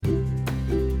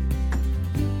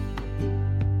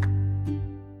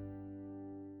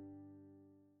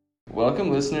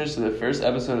Welcome listeners to the first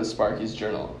episode of Sparky's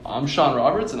Journal. I'm Sean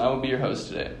Roberts and I will be your host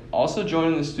today. Also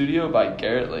joined in the studio by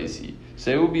Garrett Lacey.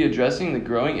 Today we'll be addressing the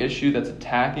growing issue that's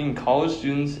attacking college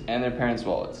students and their parents'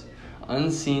 wallets: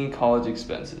 unseen college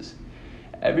expenses.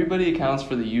 Everybody accounts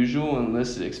for the usual and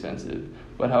listed expenses,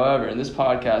 but however, in this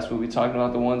podcast we'll be talking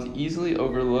about the ones easily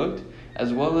overlooked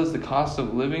as well as the cost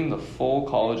of living the full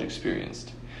college experience.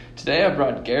 Today I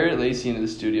brought Garrett Lacey into the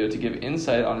studio to give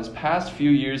insight on his past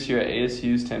few years here at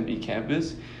ASU's Tempe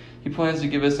campus. He plans to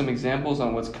give us some examples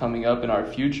on what's coming up in our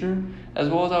future, as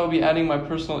well as I will be adding my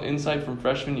personal insight from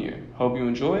freshman year. Hope you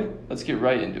enjoy. Let's get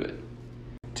right into it.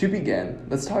 To begin,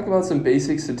 let's talk about some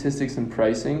basic statistics and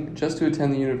pricing just to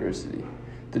attend the university.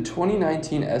 The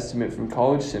 2019 estimate from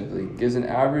College Simply gives an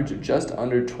average of just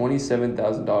under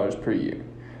 $27,000 per year.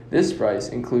 This price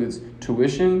includes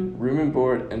tuition, room and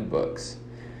board, and books.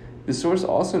 The source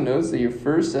also notes that your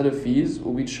first set of fees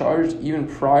will be charged even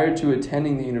prior to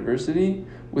attending the university,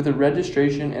 with a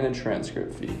registration and a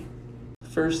transcript fee.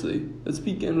 Firstly, let's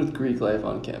begin with Greek life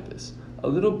on campus. A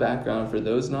little background for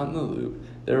those not in the loop: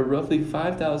 there are roughly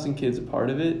 5,000 kids a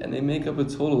part of it, and they make up a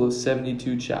total of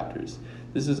 72 chapters.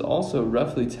 This is also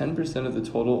roughly 10% of the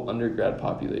total undergrad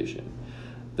population.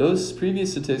 Those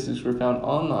previous statistics were found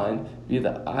online via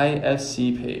the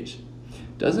IFC page.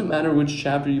 Doesn't matter which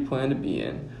chapter you plan to be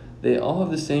in, they all have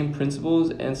the same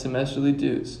principles and semesterly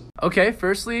dues. Okay,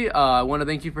 firstly, I want to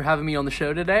thank you for having me on the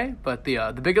show today. But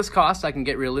the biggest cost I can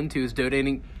get real into is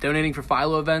donating for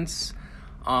philo events,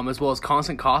 as well as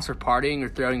constant costs for partying or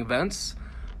throwing events.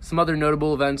 Some other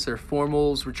notable events are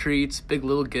formals, retreats, big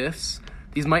little gifts.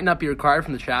 These might not be required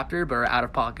from the chapter, but are out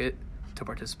of pocket to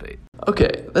participate.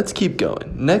 Okay, let's keep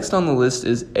going. Next on the list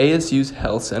is ASU's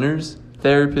health centers,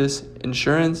 therapists,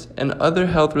 insurance, and other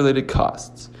health-related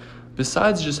costs.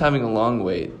 Besides just having a long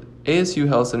wait, ASU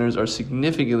health centers are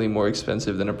significantly more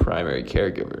expensive than a primary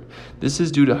caregiver. This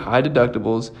is due to high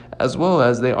deductibles, as well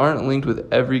as they aren't linked with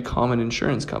every common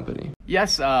insurance company.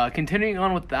 Yes, continuing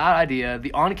on with that idea,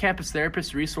 the on-campus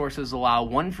therapist resources allow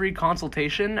one free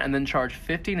consultation and then charge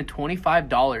 $15 to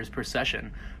 $25 per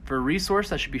session for a resource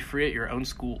that should be free at your own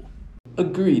school.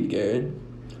 Agreed, Garrett.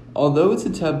 Although it's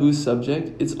a taboo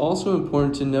subject, it's also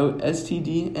important to note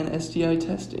STD and STI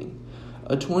testing.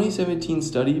 A 2017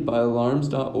 study by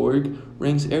Alarms.org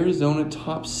ranks Arizona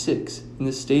top 6 in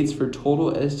the states for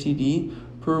total STD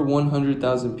per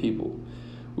 100,000 people.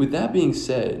 With that being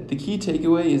said, the key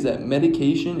takeaway is that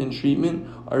medication and treatment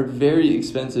are very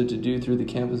expensive to do through the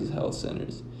campus's health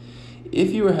centers.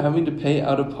 If you are having to pay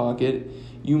out of pocket,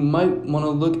 you might want to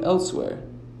look elsewhere.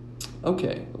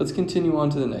 Okay, let's continue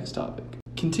on to the next topic.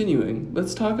 Continuing,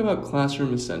 let's talk about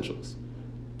classroom essentials.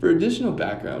 For additional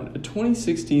background, a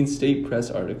 2016 State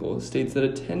Press article states that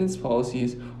attendance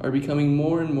policies are becoming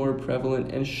more and more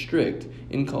prevalent and strict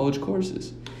in college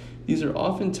courses. These are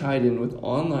often tied in with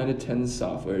online attendance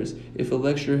softwares if a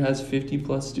lecturer has 50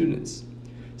 plus students.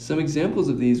 Some examples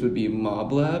of these would be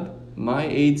MobLab,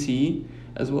 MyAT,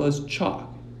 as well as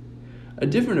Chalk. A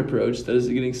different approach that is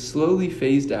getting slowly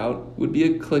phased out would be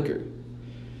a clicker.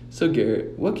 So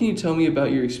Garrett, what can you tell me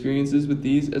about your experiences with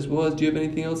these, as well as do you have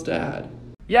anything else to add?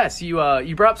 Yes, you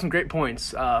brought up some great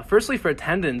points. Firstly, for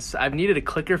attendance, I've needed a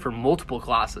clicker for multiple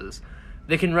classes.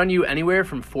 They can run you anywhere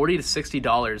from $40 to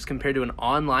 $60 compared to an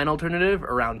online alternative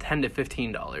around $10 to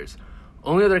 $15.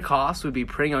 Only other cost would be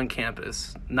printing on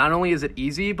campus. Not only is it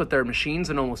easy, but there are machines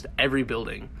in almost every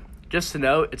building. Just to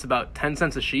note, it's about 10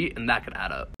 cents a sheet, and that could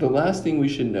add up. The last thing we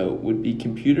should note would be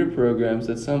computer programs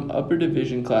that some upper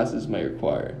division classes might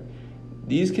require.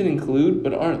 These can include,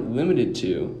 but aren't limited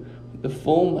to, the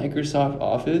full Microsoft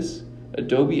Office,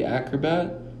 Adobe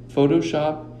Acrobat,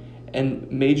 Photoshop, and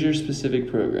major specific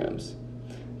programs.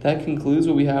 That concludes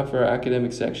what we have for our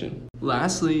academic section.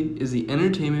 Lastly is the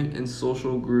entertainment and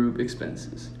social group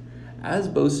expenses. As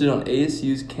boasted on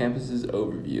ASU's campus's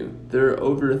overview, there are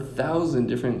over 1,000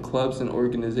 different clubs and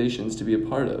organizations to be a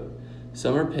part of.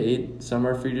 Some are paid, some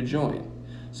are free to join.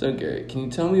 So Garrett, can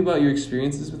you tell me about your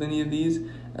experiences with any of these,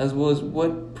 as well as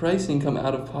what pricing come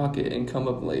out of pocket and come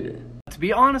up later? To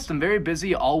be honest, I'm very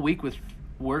busy all week with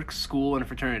work, school, and a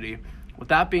fraternity. With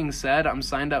that being said, I'm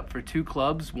signed up for 2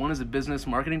 clubs. One is a business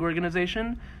marketing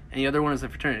organization, and the other one is a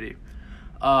fraternity.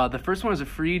 The first one is a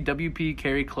free WP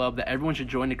Carry club that everyone should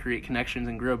join to create connections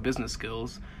and grow business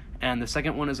skills. And the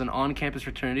second one is an on-campus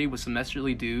fraternity with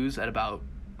semesterly dues at about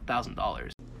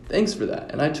 $1,000. Thanks for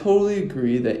that, and I totally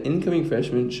agree that incoming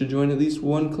freshmen should join at least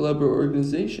one club or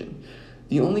organization.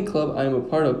 The only club I am a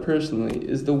part of personally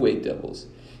is the Wake Devils.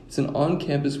 It's an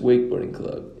on-campus wakeboarding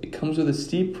club. It comes with a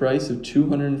steep price of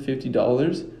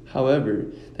 $250. However,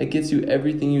 that gets you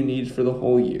everything you need for the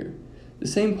whole year. The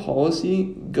same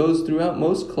policy goes throughout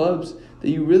most clubs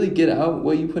that you really get out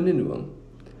what you put into them.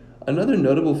 Another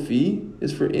notable fee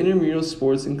is for intramural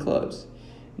sports and clubs.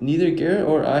 Neither Garrett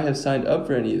or I have signed up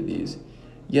for any of these,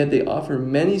 yet they offer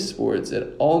many sports at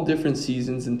all different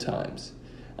seasons and times.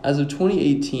 As of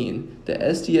 2018, the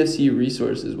STFC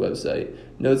Resources website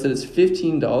notes that it's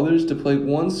 $15 to play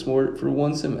one sport for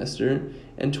one semester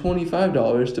and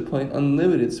 $25 to play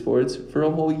unlimited sports for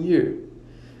a whole year.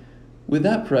 With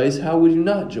that price, how would you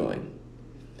not join?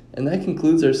 And that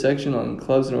concludes our section on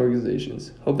clubs and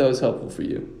organizations. Hope that was helpful for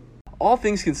you. All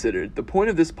things considered, the point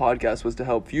of this podcast was to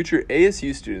help future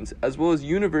ASU students, as well as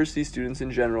university students in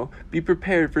general, be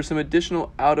prepared for some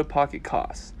additional out-of-pocket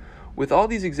costs. With all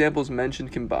these examples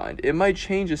mentioned combined, it might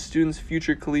change a student's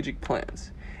future collegiate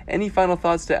plans. Any final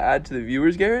thoughts to add to the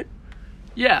viewers, Garrett?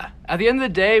 Yeah, at the end of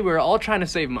the day, we're all trying to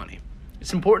save money.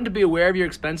 It's important to be aware of your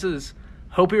expenses.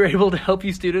 Hope we were able to help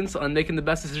you students on making the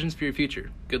best decisions for your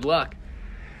future. Good luck.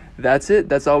 That's it.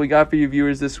 That's all we got for you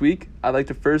viewers this week. I'd like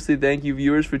to firstly thank you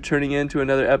viewers for tuning in to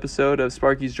another episode of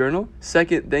Sparky's Journal.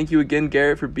 Second, thank you again,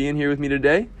 Garrett, for being here with me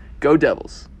today. Go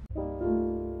Devils!